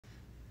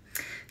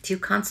Do you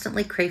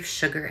constantly crave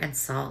sugar and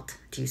salt?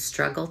 Do you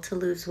struggle to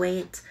lose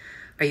weight?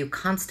 Are you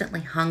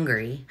constantly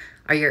hungry?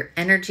 Are your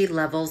energy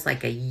levels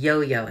like a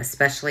yo-yo,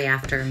 especially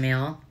after a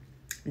meal?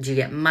 Do you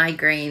get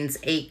migraines,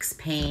 aches,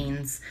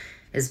 pains?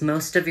 Is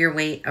most of your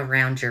weight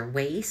around your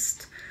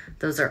waist?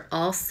 Those are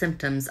all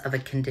symptoms of a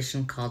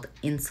condition called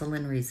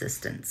insulin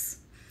resistance.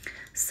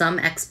 Some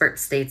expert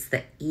states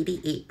that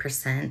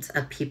 88%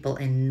 of people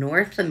in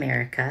North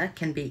America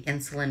can be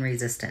insulin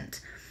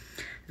resistant.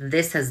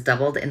 This has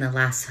doubled in the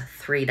last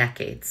 3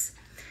 decades.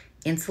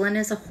 Insulin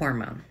is a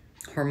hormone.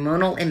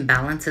 Hormonal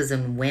imbalances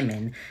in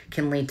women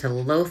can lead to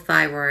low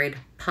thyroid,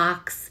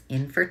 pox,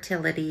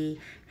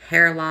 infertility,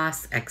 hair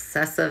loss,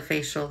 excessive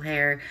facial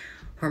hair.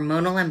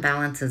 Hormonal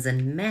imbalances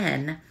in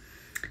men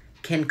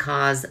can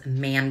cause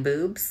man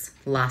boobs,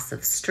 loss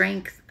of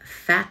strength,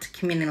 fat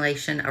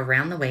accumulation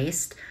around the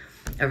waist,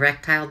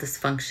 erectile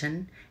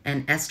dysfunction,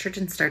 and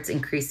estrogen starts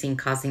increasing,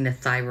 causing the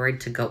thyroid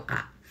to go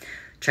up.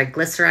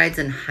 Triglycerides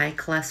and high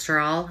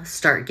cholesterol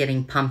start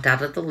getting pumped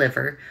out of the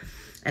liver,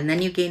 and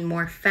then you gain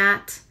more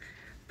fat,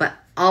 but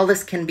all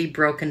this can be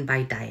broken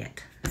by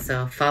diet.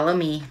 So follow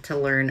me to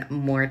learn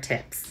more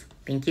tips.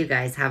 Thank you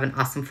guys. Have an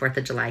awesome 4th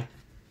of July.